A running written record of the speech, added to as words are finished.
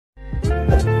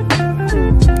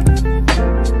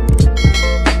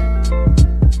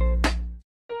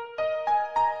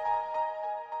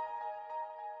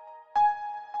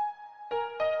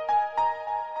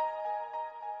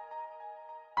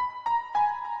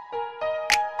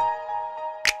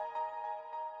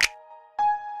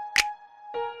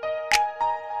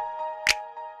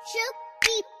Yo,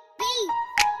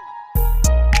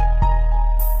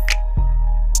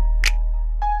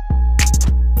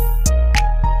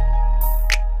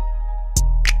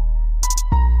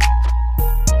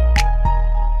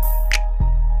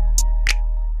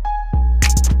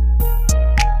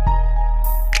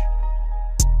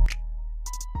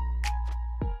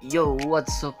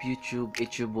 what's up YouTube?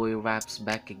 It's your boy rAf'z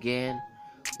back again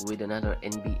with another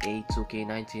NBA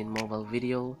 2K19 mobile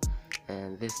video,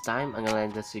 and this time I'm gonna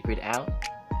let the secret out.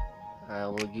 I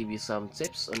will give you some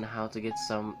tips on how to get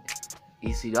some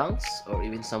easy dunks or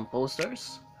even some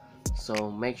posters.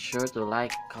 So make sure to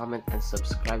like, comment, and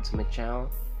subscribe to my channel,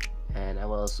 and I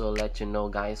will also let you know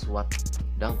guys what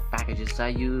dunk packages I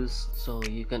use, so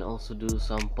you can also do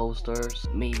some posters.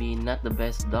 Maybe not the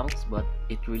best dunks, but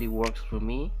it really works for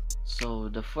me. So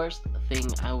the first thing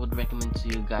I would recommend to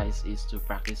you guys is to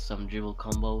practice some dribble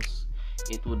combos.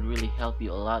 It would really help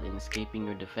you a lot in escaping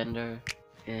your defender,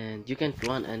 and you can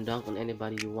run and dunk on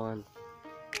anybody you want.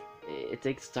 It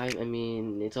takes time. I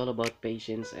mean, it's all about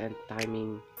patience and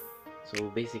timing. So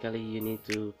basically you need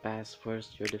to pass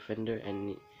first your defender,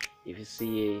 and if you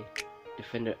see a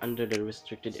defender under the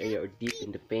restricted area or deep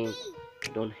in the paint,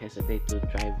 don't hesitate to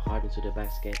drive hard into the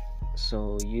basket.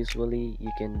 So usually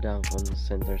you can dunk on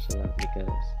centers a lot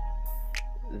because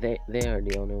they are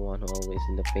the only one who always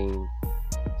in the paint,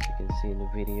 as you can see in the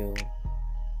video.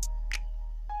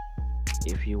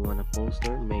 If you want a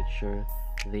poster, make sure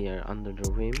they are under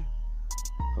the rim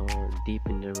or deep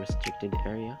in the restricted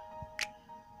area.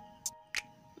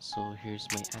 So here's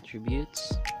my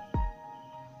attributes.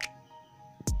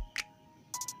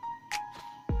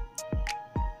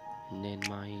 And then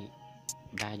my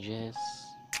badges.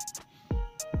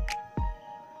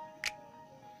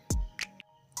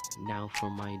 Now for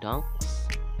my dunks,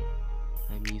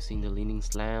 I'm using the leaning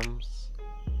slams,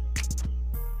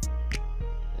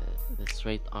 the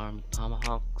straight arm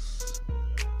tomahawks,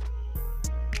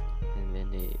 and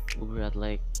then the uber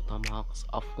athletic tomahawks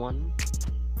off one,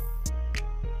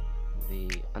 the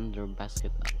under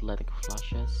basket athletic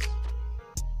flushes,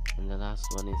 and the last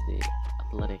one is the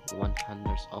athletic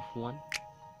one-handers off one.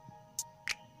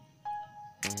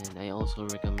 And I also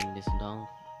recommend this dunk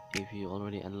if you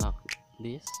already unlocked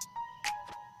this.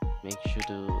 Make sure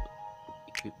to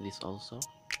equip this also,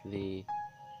 the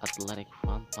athletic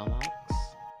front tomahawks.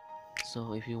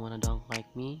 So if you wanna dunk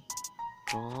like me,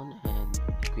 go on and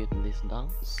equip these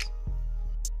dunks.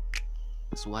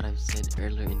 That's what I've said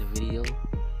earlier in the video.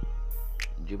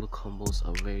 Dribble combos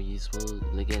are very useful.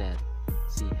 Look at that.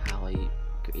 See how I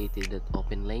created that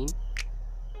open lane?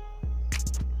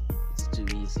 It's too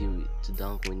easy to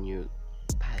dunk when you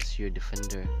pass your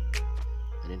defender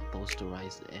and then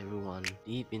posterize everyone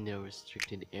deep in the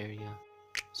restricted area.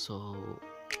 So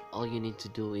all you need to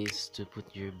do is to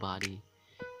put your body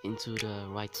into the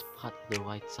right spot, the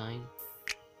right time,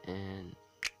 and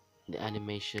the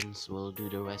animations will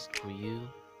do the rest for you.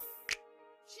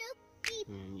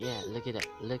 Yeah, look at that,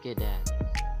 look at that,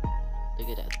 look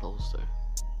at that poster.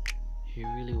 He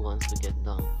really wants to get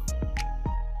dunked.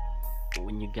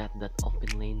 When you got that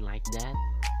open lane like that,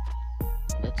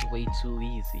 that's way too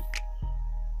easy.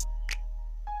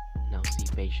 Now see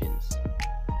patience.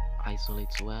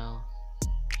 Isolates well,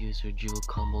 use your dribble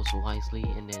combos wisely,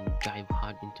 and then dive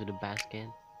hard into the basket.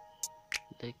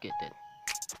 Look at that.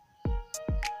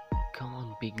 Come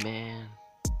on, big man.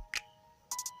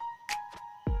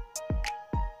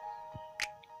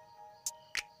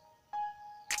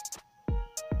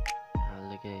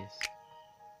 Look at this.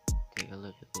 Take a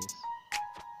look at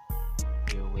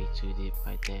this. You're way too deep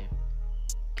right there.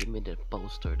 Give me the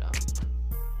poster down.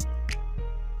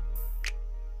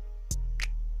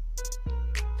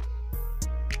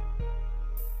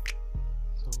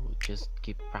 Just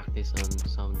keep practice on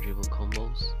some dribble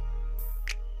combos,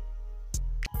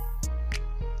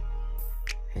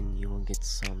 and you will get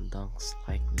some dunks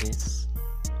like this.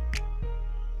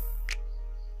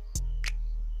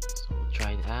 So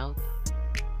try it out.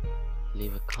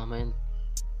 Leave a comment,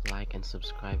 like, and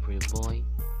subscribe for your boy.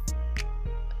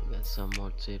 I got some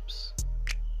more tips,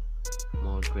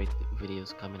 more great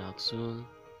videos coming out soon,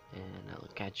 and I'll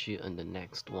catch you on the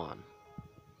next one.